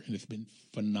a year, and it's been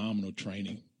phenomenal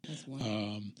training. That's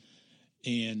wonderful.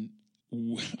 And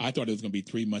I thought it was going to be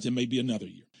 3 months. It may be another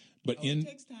year. But it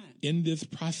takes time. In this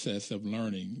process of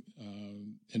learning,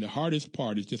 and the hardest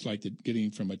part is just like getting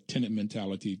from a tenant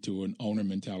mentality to an owner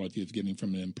mentality, is getting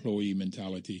from an employee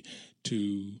mentality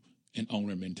to an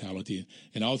owner mentality.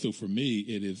 And also for me,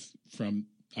 it is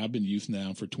I've been used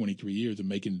now for 23 years of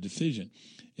making a decision.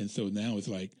 And so now it's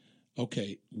like,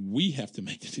 okay, we have to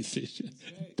make the decision.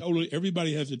 Right. Totally,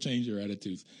 everybody has to change their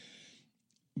attitudes.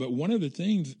 But one of the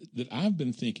things that I've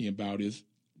been thinking about is,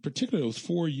 particularly those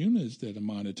 4 units that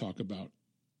Amanda talked about,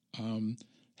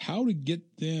 how to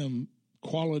get them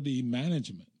quality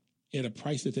management at a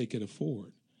price that they could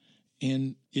afford.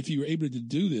 And if you were able to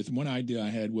do this, one idea I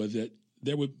had was that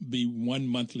there would be one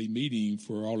monthly meeting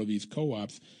for all of these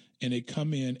co-ops, and they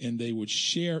come in and they would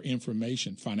share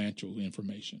information, financial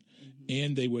information,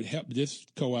 and they would help. This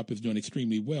co-op is doing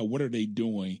extremely well. What are they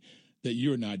doing that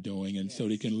you're not doing? And so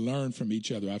they can learn from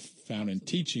each other. I've found in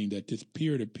teaching that this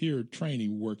peer-to-peer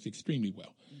training works extremely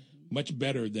well, much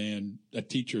better than a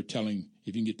teacher telling.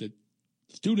 If you can get the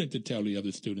student to tell the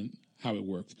other student how it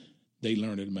works, they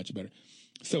learn it much better.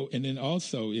 So, and then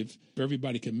also, if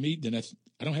everybody can meet, then I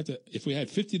don't have to, if we had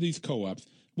 50 of these co-ops,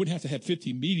 wouldn't have to have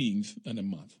 50 meetings in a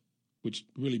month, which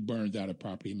really burns out a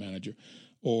property manager.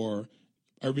 Or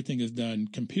everything is done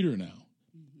computer now.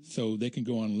 So they can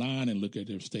go online and look at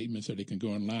their statements, or they can go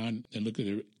online and look at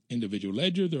their individual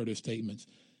ledgers or their statements.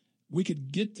 We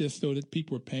could get this so that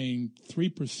people are paying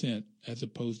 3% as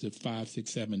opposed to 5,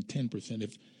 6, 7, 10%.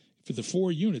 If it's a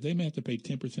 4 unit, they may have to pay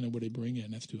 10% of what they bring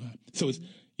in. That's too high. So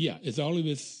it's all of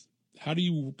this. How do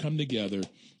you come together,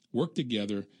 work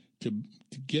together to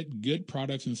get good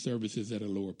products and services at a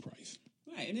lower price?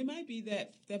 Right, and it might be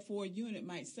that 4 unit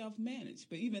might self-manage,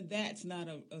 but even that's not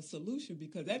a solution,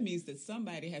 because that means that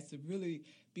somebody has to really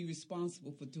be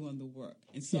responsible for doing the work.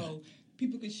 And so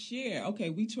people could share, okay,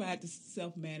 we tried to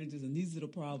self-manage, and these are the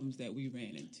problems that we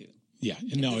ran into. Yeah,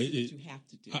 and no, what you have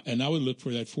to do. And I would look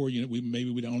for that 4 unit. Maybe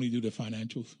we'd only do the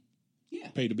financials. Yeah,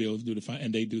 pay the bills, do the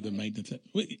and they do the maintenance.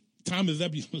 Time is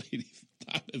up, you ladies.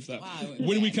 Time is up. Wow,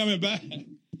 when are we coming back?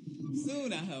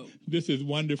 Soon, I hope. This is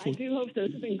wonderful. I do hope so.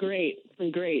 It's been great. It's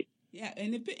been great. Yeah,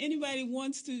 and if anybody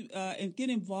wants to get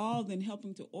involved in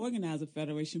helping to organize a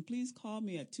federation, please call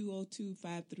me at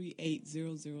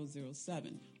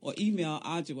 202-538-0007 or email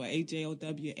Ajwa,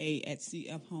 AJOWA,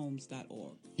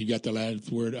 @cfhomes.org. You got the last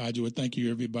word, Ajwa. Thank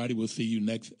you, everybody. We'll see you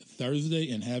next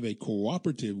Thursday, and have a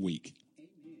cooperative week.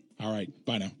 Amen. All right.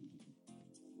 Bye now.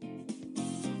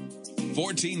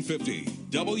 1450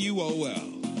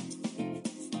 WOL.